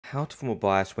How to form a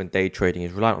bias when day trading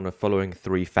is reliant on the following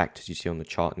three factors you see on the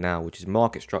chart now, which is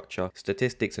market structure,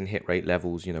 statistics and hit rate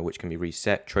levels, which can be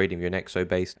reset, trading via an XO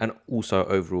base, and also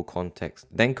overall context.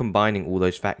 Then combining all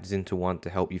those factors into one to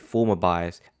help you form a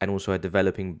bias, and also a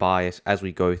developing bias as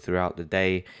we go throughout the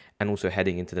day, and also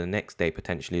heading into the next day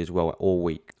potentially as well, all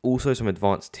week. Also some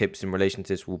advanced tips in relation to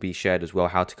this will be shared as well,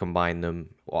 how to combine them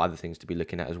or other things to be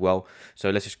looking at as well. So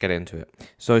let's just get into it.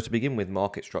 So to begin with,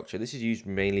 market structure, this is used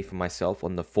mainly for myself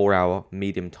on the 4-hour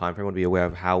medium time frame. I want to be aware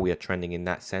of how we are trending in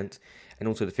that sense, and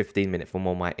also the 15-minute for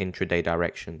more my intraday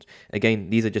directions.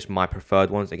 Again, these are just my preferred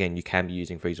ones. Again, you can be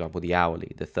using, for example, the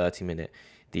hourly, the 30-minute,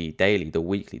 the daily, the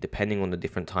weekly, depending on the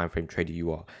different time frame trader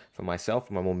you are. For myself,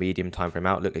 for my more medium time frame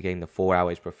outlook, again, the 4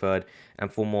 hours preferred,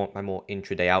 and for my more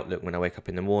intraday outlook, when I wake up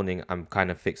in the morning, I'm kind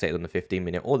of fixated on the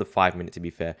 15-minute or the 5-minute, to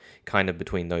be fair, kind of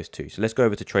between those two. So let's go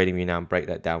over to TradingView now and break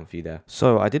that down for you there.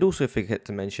 So I did also forget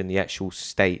to mention the actual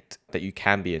state that you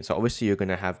can be in. So obviously you're going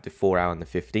to have the 4-hour and the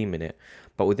 15-minute,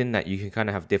 but within that you can kind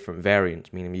of have different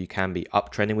variants, meaning you can be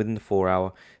uptrending within the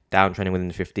 4-hour, downtrending within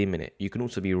the 15-minute. You can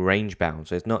also be range bound,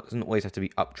 so it doesn't always have to be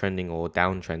uptrending or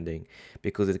downtrending,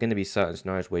 because there's going to be certain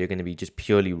scenarios where you're going to be just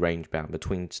purely range bound,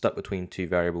 stuck between two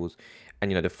variables, and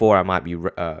the 4-hour might be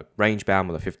range bound,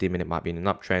 while the 15-minute might be in an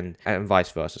uptrend, and vice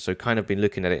versa. So kind of been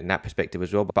looking at it in that perspective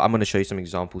as well, but I'm going to show you some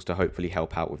examples to hopefully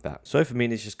help out with that. So for me,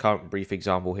 this is just current brief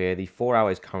example here. The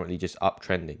 4-hour is currently just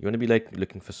uptrending. You want to be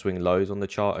looking for swing lows on the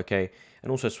chart, okay,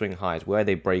 and also swing highs where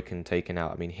they break and taken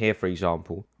out. I mean, here for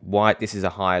example, why this is a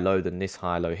higher low than this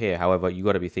higher low here. However, you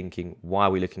got to be thinking, why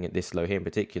are we looking at this low here in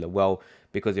particular? Well,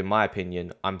 because in my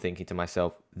opinion, I'm thinking to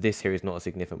myself, this here is not a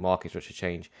significant market structure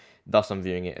change. Thus, I'm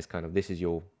viewing it as kind of, this is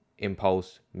your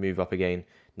impulse, move up again,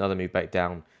 another move back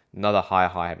down, another higher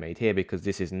high made here, because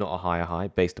this is not a higher high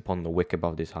based upon the wick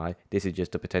above this high. This is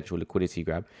just a potential liquidity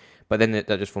grab, but then that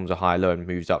just forms a higher low and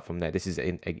moves up from there. This is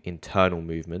an internal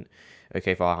movement,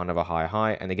 okay, for another higher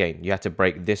high. And again, you have to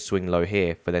break this swing low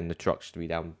here for then the structure to be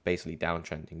down, basically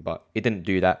downtrending, but it didn't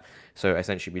do that. So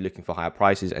essentially be looking for higher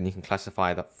prices, and you can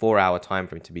classify that 4-hour time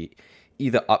frame to be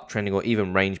either uptrending or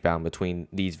even range bound between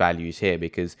these values here,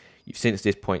 because since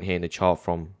this point here in the chart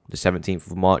from the 17th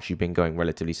of March, you've been going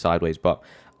relatively sideways, but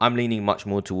I'm leaning much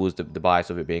more towards the bias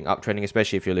of it being uptrending,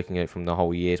 especially if you're looking at it from the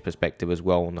whole year's perspective as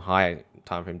well on the higher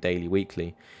time frame, daily,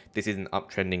 weekly. This is an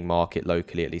uptrending market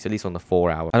locally, at least on the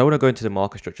 4-hour. I don't want to go into the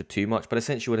market structure too much, but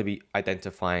essentially you want to be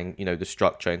identifying, the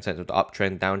structure in sense of the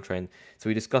uptrend, downtrend. So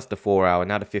we discussed the 4-hour.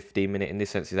 Now the 15-minute in this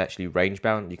sense is actually range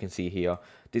bound. You can see here,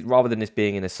 rather than this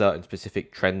being in a certain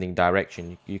specific trending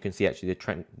direction, you can see actually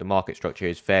the market structure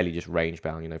is fairly just range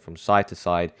bound. From side to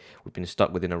side, we've been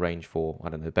stuck within a range for, I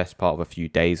don't know, the best part of a few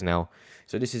days now.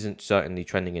 So this isn't certainly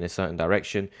trending in a certain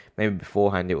direction. Maybe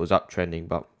beforehand it was uptrending,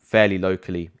 but fairly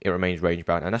locally it remains range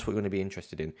bound, and that's what we're going to be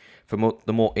interested in. For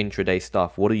the more intraday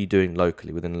stuff, what are you doing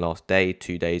locally within the last day,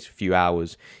 2 days, few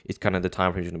hours is kind of the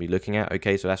time frame you're going to be looking at.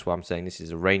 Okay, so that's why I'm saying this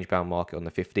is a range bound market on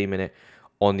the 15-minute.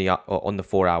 On the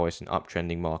 4-hour, it's an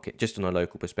uptrending market, just on a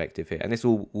local perspective here, and this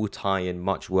all will tie in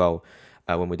much well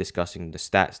when we're discussing the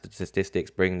stats, the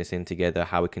statistics, bringing this in together,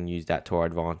 how we can use that to our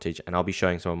advantage. And I'll be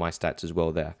showing some of my stats as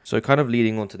well there. So kind of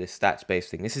leading on to this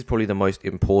stats-based thing, this is probably the most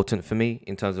important for me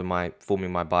in terms of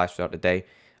forming my bias throughout the day,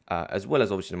 as well as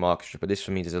obviously the market structure. But this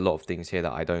for me, there's a lot of things here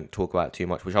that I don't talk about too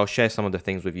much, which I'll share some of the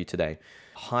things with you today.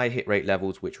 High hit rate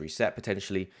levels, which reset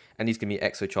potentially, and these can be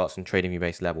XO charts and trading view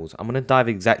based levels. I'm going to dive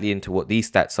exactly into what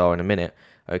these stats are in a minute,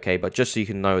 okay? But just so you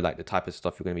can know like the type of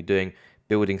stuff you're going to be doing,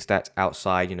 building stats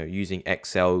outside, using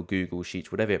Excel, Google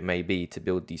Sheets, whatever it may be to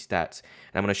build these stats.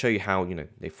 And I'm going to show you how,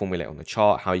 they formulate on the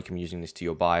chart, how you can be using this to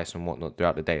your bias and whatnot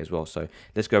throughout the day as well. So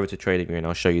let's go over to TradingView and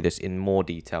I'll show you this in more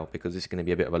detail, because this is going to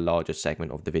be a bit of a larger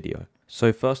segment of the video.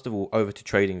 So first of all, over to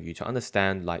TradingView to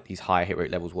understand like these high hit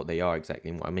rate levels, what they are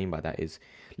exactly. And what I mean by that is,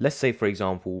 let's say for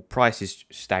example, price is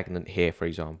stagnant here, for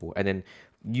example, and then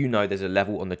there's a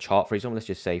level on the chart, for example, let's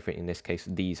just say for in this case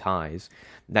these highs,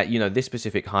 that this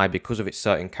specific high, because of its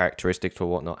certain characteristics or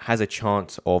whatnot, has a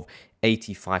chance of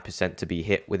 85% to be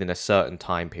hit within a certain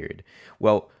time period.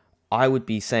 Well, I would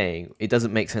be saying it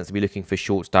doesn't make sense to be looking for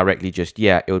shorts directly just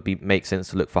yet. It would make sense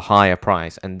to look for higher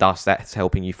price, and thus that's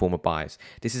helping you form a bias.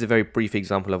 This is a very brief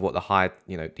example of what the high,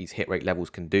 these hit rate levels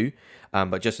can do.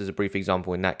 But just as a brief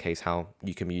example in that case, how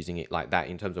you can be using it like that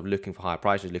in terms of looking for higher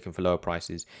prices, looking for lower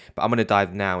prices. But I'm going to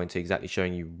dive now into exactly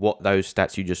showing you what those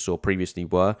stats you just saw previously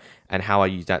were and how I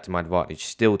use that to my advantage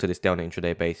still to this day on an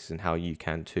intraday basis, and how you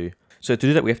can too. So to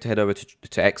do that, we have to head over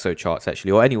to XO charts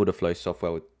actually, or any order flow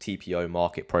software with TPO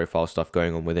market profile stuff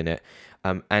going on within it.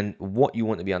 And what you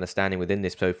want to be understanding within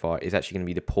this so far is actually going to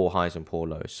be the poor highs and poor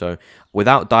lows. So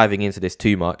without diving into this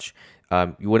too much,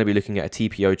 you want to be looking at a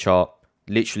TPO chart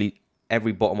literally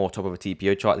every bottom or top of a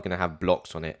TPO chart is going to have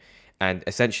blocks on it. And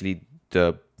essentially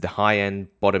the high end,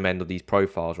 bottom end of these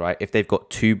profiles, right? If they've got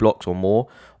 2 blocks or more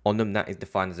on them, that is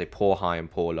defined as a poor high and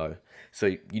poor low. So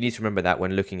you need to remember that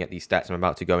when looking at these stats. I'm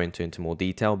about to go into more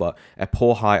detail, but a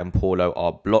poor high and poor low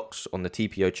are blocks on the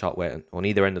TPO chart where on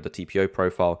either end of the TPO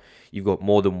profile, you've got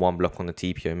more than 1 block on the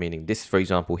TPO, meaning this, for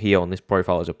example, here on this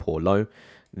profile is a poor low.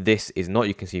 This is not,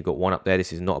 you can see you've got 1 up there.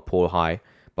 This is not a poor high,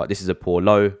 but this is a poor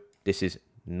low. This is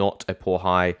not a poor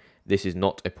high. This is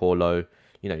not a poor low.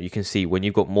 You know, you can see when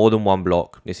you've got more than 1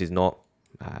 block, this is not,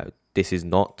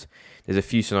 there's a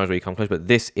few scenarios where you come close, but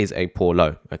this is a poor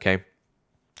low, okay?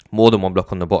 More than 1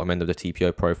 block on the bottom end of the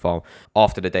TPO profile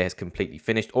after the day has completely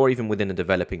finished, or even within a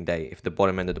developing day, if the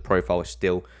bottom end of the profile is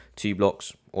still 2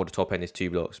 blocks or the top end is 2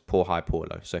 blocks, poor high, poor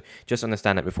low. So just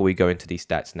understand that before we go into these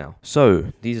stats now. So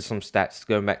these are some stats,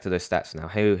 going back to those stats now.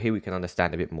 Here we can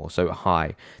understand a bit more. So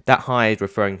high, that high is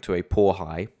referring to a poor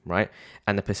high, right?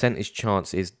 And the percentage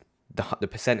chance is the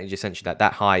percentage essentially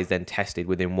that high is then tested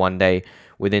within 1 day,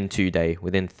 within 2 days,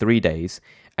 within 3 days,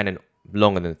 and then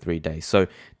longer than 3 days. So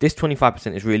this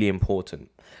 25% is really important,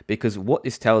 because what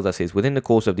this tells us is within the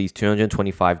course of these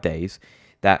 225 days,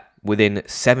 that within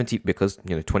 70, because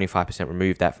 25%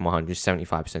 remove that from 100,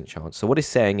 75% chance. So what it's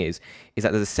saying is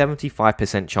that there's a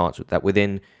 75% chance that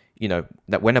within,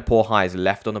 that when a poor high is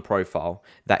left on the profile,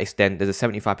 that is then there's a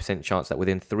 75% chance that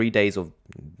within 3 days of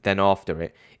then after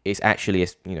it, it's actually a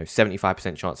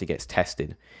 75% chance it gets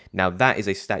tested. Now that is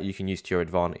a stat you can use to your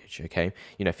advantage. Okay,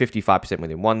 55%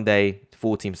 within 1 day,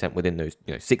 14% within those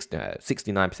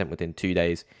 69% within 2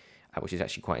 days, which is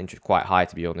actually quite high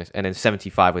to be honest, and then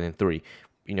 75 within 3.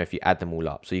 If you add them all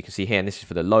up. So you can see here, and this is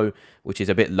for the low, which is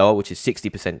a bit lower, which is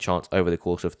 60% chance over the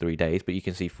course of 3 days. But you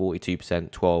can see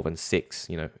 42%, 12, and 6.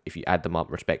 If you add them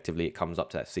up respectively, it comes up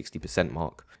to that 60%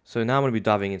 mark. So now I'm going to be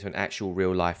diving into an actual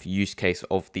real life use case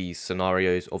of these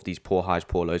scenarios, of these poor highs,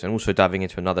 poor lows, and also diving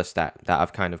into another stat that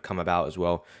I've kind of come about as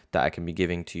well, that I can be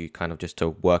giving to you kind of just to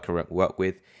work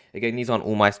with. Again, these aren't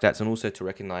all my stats, and also to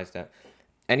recognize that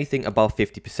anything above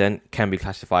 50% can be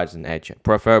classified as an edge.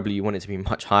 Preferably, you want it to be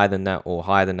much higher than that, or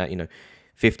higher than that,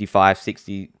 55,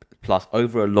 60 plus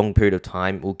over a long period of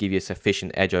time will give you a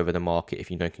sufficient edge over the market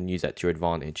if you can use that to your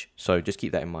advantage. So just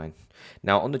keep that in mind.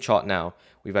 Now, on the chart now,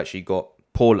 we've actually got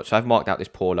poor low. So I've marked out this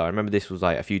poor low. I remember this was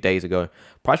like a few days ago.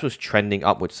 Price was trending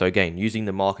upwards. So again, using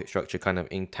the market structure kind of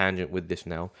in tangent with this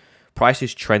now, price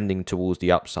is trending towards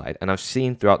the upside. And I've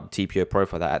seen throughout the TPO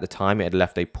profile that at the time it had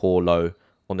left a poor low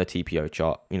on the TPO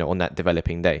chart, on that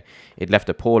developing day. It left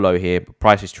a poor low here, but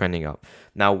price is trending up.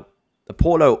 Now, the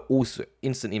poor low also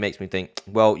instantly makes me think,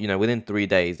 well, within 3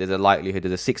 days, there's a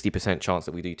 60% chance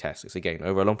that we do test. So again,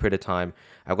 over a long period of time,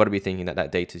 I've got to be thinking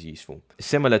that data is useful.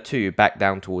 Similar to back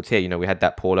down towards here, we had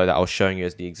that poor low that I was showing you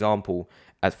as the example.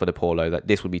 As for the poor low, that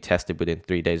this would be tested within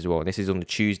 3 days as well. And this is on the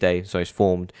Tuesday, so it's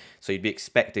formed. So you'd be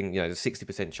expecting, the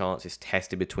 60% chance is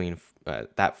tested between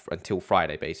that until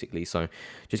Friday, basically. So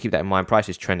just keep that in mind. Price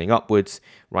is trending upwards,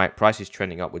 right? Price is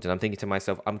trending upwards. And I'm thinking to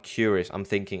myself, I'm curious. I'm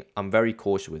thinking, I'm very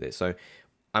cautious with it. So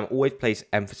I'm always place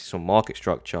emphasis on market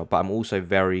structure, but I'm also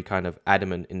very kind of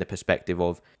adamant in the perspective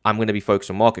of I'm going to be focused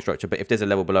on market structure, but if there's a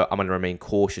level below, I'm going to remain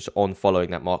cautious on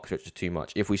following that market structure too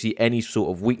much. If we see any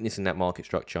sort of weakness in that market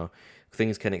structure,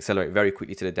 things can accelerate very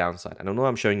quickly to the downside. And I know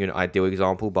I'm showing you an ideal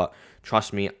example, but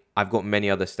trust me, I've got many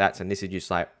other stats, and this is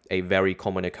just like a very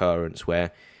common occurrence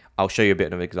where I'll show you a bit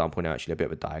of an example now, actually a bit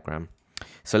of a diagram.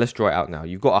 So let's draw it out now.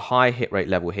 You've got a high hit rate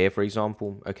level here, for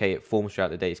example. Okay, it forms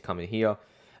throughout the day, it's coming here.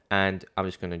 And I'm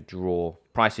just going to draw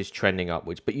prices trending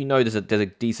upwards. But there's a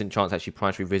decent chance actually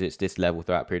price revisits this level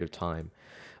throughout a period of time.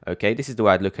 Okay, this is the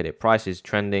way I'd look at it. Price is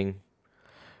trending.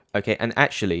 Okay, and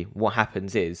actually what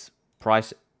happens is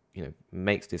price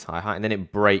makes this high, and then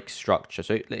it breaks structure.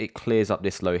 So it clears up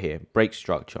this low here, breaks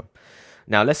structure.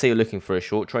 Now, let's say you're looking for a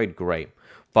short trade, great.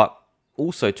 But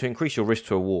also to increase your risk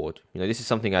to reward, this is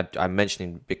something I'm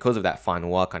mentioning because of that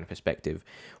final R kind of perspective.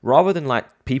 Rather than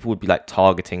people would be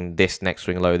targeting this next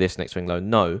swing low, this next swing low.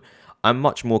 No, I'm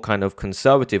much more kind of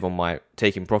conservative on my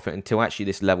taking profit until actually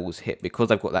this level is hit, because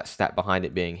I've got that stat behind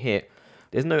it being hit.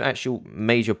 There's no actual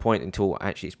major point until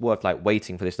actually it's worth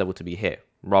waiting for this level to be hit,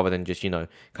 rather than just,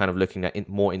 kind of looking at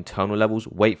more internal levels.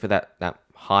 Wait for that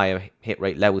higher hit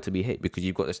rate level to be hit, because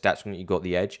you've got the stats from it, you've got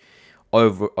the edge.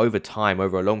 Over time,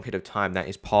 over a long period of time, that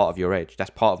is part of your edge. That's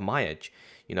part of my edge.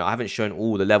 I haven't shown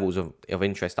all the levels of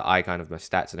interest that I kind of, my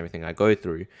stats and everything I go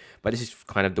through, but this is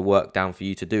kind of the work down for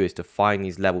you to do, is to find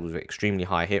these levels with extremely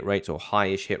high hit rates or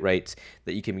high-ish hit rates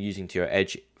that you can be using to your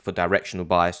edge for directional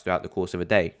bias throughout the course of a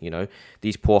day. You know,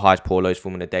 these poor highs, poor lows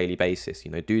form on a daily basis.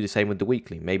 You know, do the same with the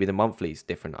weekly. Maybe the monthly is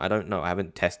different. I don't know. I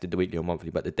haven't tested the weekly or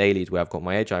monthly, but the daily is where I've got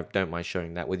my edge. I don't mind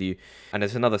sharing that with you. And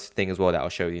there's another thing as well that I'll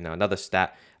show you now, another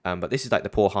stat. But this is like the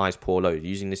poor highs, poor lows,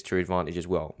 using this to your advantage as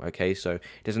well. Okay, so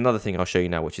there's another thing I'll show you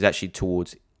now, which is actually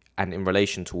towards and in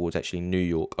relation towards actually New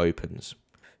York opens.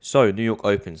 So New York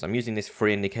opens, I'm using this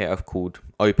free indicator called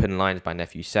Open Lines by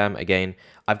Nephew Sam. Again,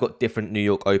 I've got different New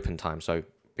York open times. So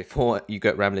before you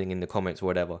get rambling in the comments or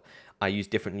whatever, I use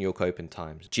different New York open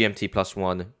times. GMT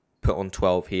 +1, put on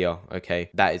 12 here. Okay,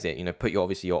 that is it. You know, put your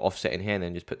obviously your offset in here and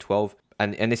then just put 12.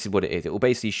 And this is what it is. It will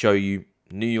basically show you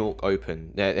New York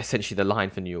open, essentially the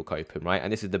line for New York open, right?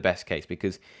 And this is the best case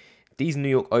because these New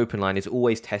York open line is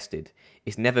always tested.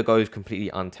 It never goes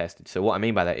completely untested. So what I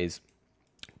mean by that is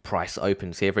price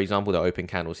opens here, for example, the open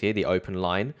candles here, the open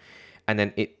line, and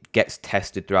then it gets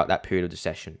tested throughout that period of the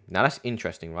session. Now that's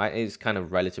interesting, right? It's kind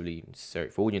of relatively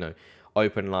straightforward, you know,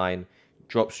 open line,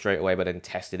 drop straight away, but then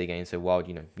tested again. So while,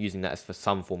 you know, using that as for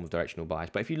some form of directional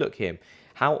bias. But if you look here,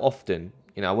 how often,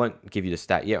 you know, I won't give you the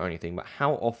stat yet or anything, but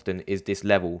how often is this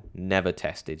level never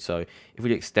tested? So if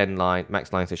we extend line,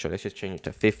 max line to show, let's just change it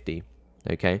to 50,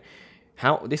 okay?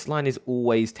 How this line is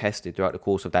always tested throughout the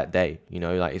course of that day, you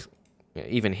know, like it's,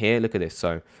 even here, look at this.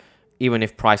 So even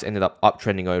if price ended up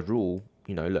uptrending overall,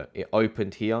 you know, look, it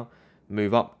opened here,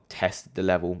 move up, tested the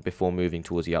level before moving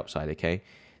towards the upside, okay?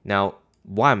 Now,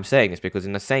 why I'm saying this, because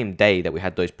in the same day that we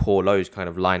had those poor lows kind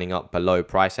of lining up below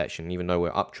price action, even though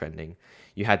we're uptrending,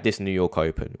 you had this New York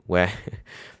open where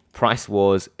price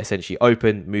was essentially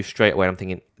open, moved straight away. I'm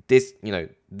thinking this, you know,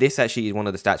 this actually is one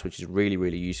of the stats which is really,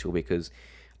 really useful because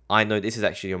I know this is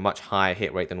actually a much higher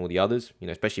hit rate than all the others, you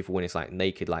know, especially for when it's like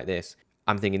naked like this.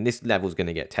 I'm thinking this level is going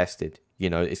to get tested. You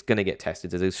know, it's going to get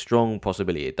tested. There's a strong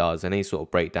possibility it does. And any sort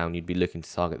of breakdown, you'd be looking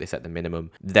to target this at the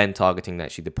minimum, then targeting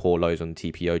actually the poor lows on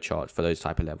the TPO chart for those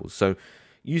type of levels. So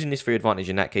using this for your advantage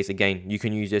in that case, again, you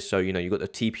can use this. So, you know, you've got the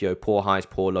TPO poor highs,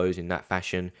 poor lows in that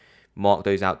fashion. Mark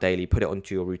those out daily, put it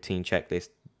onto your routine checklist,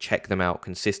 check them out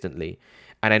consistently.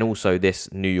 And then also this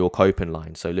New York open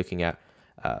line. So looking at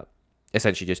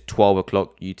essentially just 12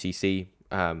 o'clock UTC,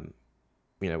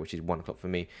 you know, which is 1 o'clock for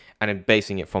me, and then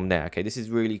basing it from there. Okay, this is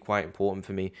really quite important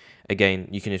for me. Again,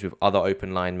 you can use with other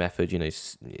open line methods, you know,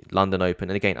 London open.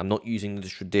 And again, I'm not using the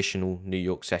traditional New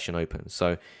York session open.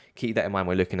 So keep that in mind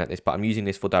when looking at this, but I'm using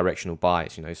this for directional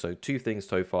bias, you know. So two things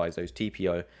so far is those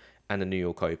TPO and the New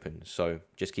York open. So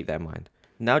just keep that in mind.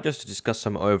 Now, just to discuss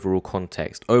some overall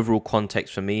context. Overall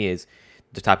context for me is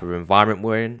the type of environment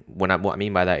we're in. What I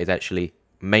mean by that is actually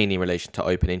mainly in relation to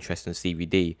open interest and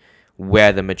CVD,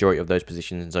 where the majority of those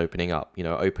positions is opening up. You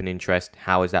know, open interest,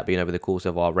 how has that been over the course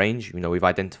of our range? You know, we've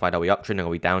identified, are we uptrending, are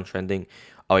we downtrending,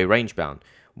 are we range bound?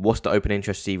 What's the open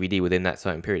interest CVD within that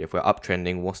certain period? If we're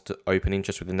uptrending, what's the open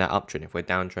interest within that uptrend? If we're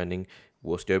downtrending,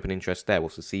 what's the open interest there?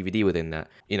 What's the CVD within that?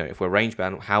 You know, if we're range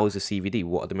bound, how is the CVD?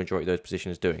 What are the majority of those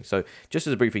positions doing? So just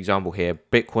as a brief example here,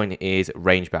 Bitcoin is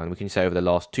range bound. We can say over the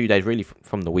last 2 days, really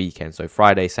from the weekend. So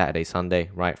Friday, Saturday, Sunday,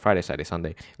 right? Friday, Saturday,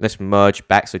 Sunday. Let's merge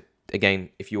back. So again,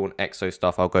 if you want XO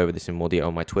stuff, I'll go over this in more detail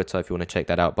on my Twitter if you want to check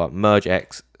that out. But merge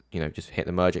X, you know, just hit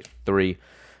the merge X 3.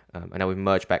 And now we've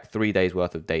merged back 3 days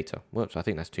worth of data. Whoops, I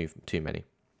think that's too many.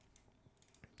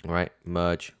 All right,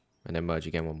 merge, and then merge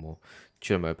again one more.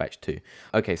 Should have merged back 2.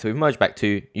 Okay, so we've merged back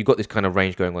 2. You've got this kind of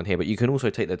range going on here, but you can also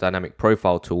take the dynamic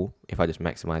profile tool, if I just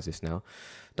maximize this now,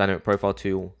 dynamic profile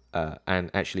tool,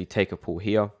 and actually take a pull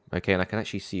here, okay, and I can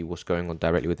actually see what's going on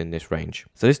directly within this range.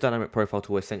 So this dynamic profile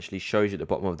tool essentially shows you at the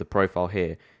bottom of the profile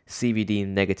here, CVD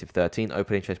 -13,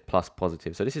 open interest plus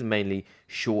positive. So this is mainly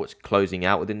shorts closing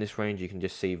out within this range. You can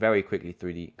just see very quickly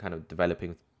through the kind of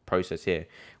developing process here,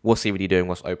 what's CVD doing,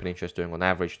 what's open interest doing on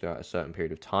average throughout a certain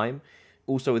period of time.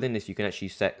 Also within this, you can actually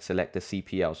select the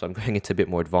CPL. So I'm going into a bit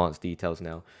more advanced details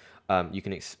now. You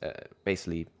can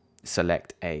basically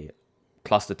select a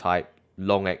cluster type,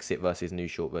 long exit versus new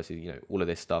short versus, you know, all of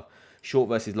this stuff. Short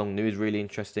versus long new is really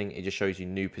interesting. It just shows you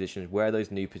new positions. Where are those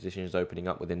new positions opening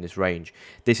up within this range?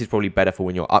 This is probably better for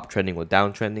when you're uptrending or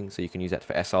downtrending, so you can use that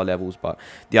for SR levels. But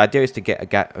the idea is to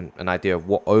get an idea of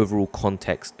what overall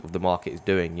context of the market is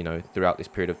doing, you know, throughout this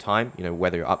period of time. You know,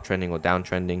 whether you're uptrending or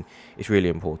downtrending, it's really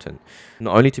important.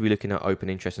 Not only to be looking at open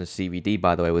interest and CVD,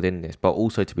 by the way, within this, but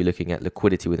also to be looking at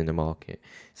liquidity within the market.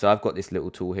 So I've got this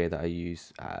little tool here that I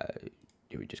use.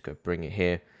 We just go bring it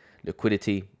here,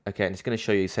 liquidity. Okay, and it's going to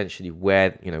show you essentially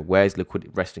where, you know, where's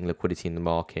resting liquidity in the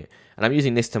market. And I'm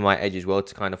using this to my edge as well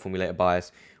to kind of formulate a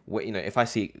bias. if I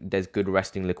see there's good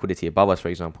resting liquidity above us, for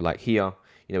example, like here,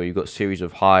 you've got series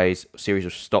of highs, series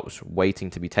of stops waiting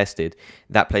to be tested,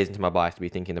 that plays into my bias to be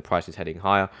thinking the price is heading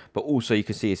higher. But also you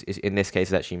can see it's in this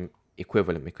case, it's actually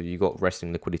equivalent because you've got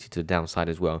resting liquidity to the downside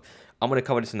as well. I'm going to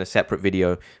cover this in a separate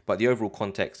video, but the overall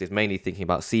context is mainly thinking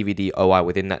about CVD OI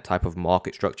within that type of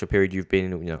market structure period you've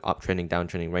been in, uptrending,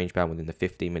 downtrending, range bound within the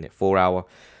 15-minute, 4-hour.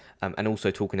 And also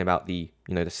talking about the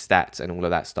stats and all of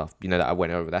that stuff that I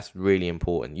went over. That's really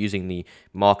important, using the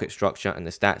market structure and the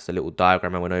stats, the little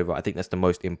diagram I went over. I think that's the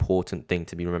most important thing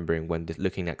to be remembering when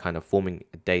looking at kind of forming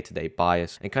a day-to-day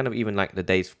bias, and kind of even like the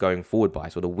days going forward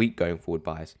bias or the week going forward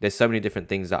bias. There's so many different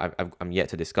things that I'm yet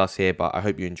to discuss here, but I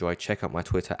hope you enjoy. Check out my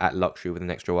Twitter at luxury with an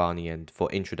extra Y on the end for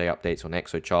intraday updates on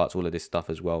exo charts, all of this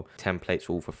stuff as well. Templates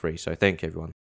all for free. So thank you, everyone.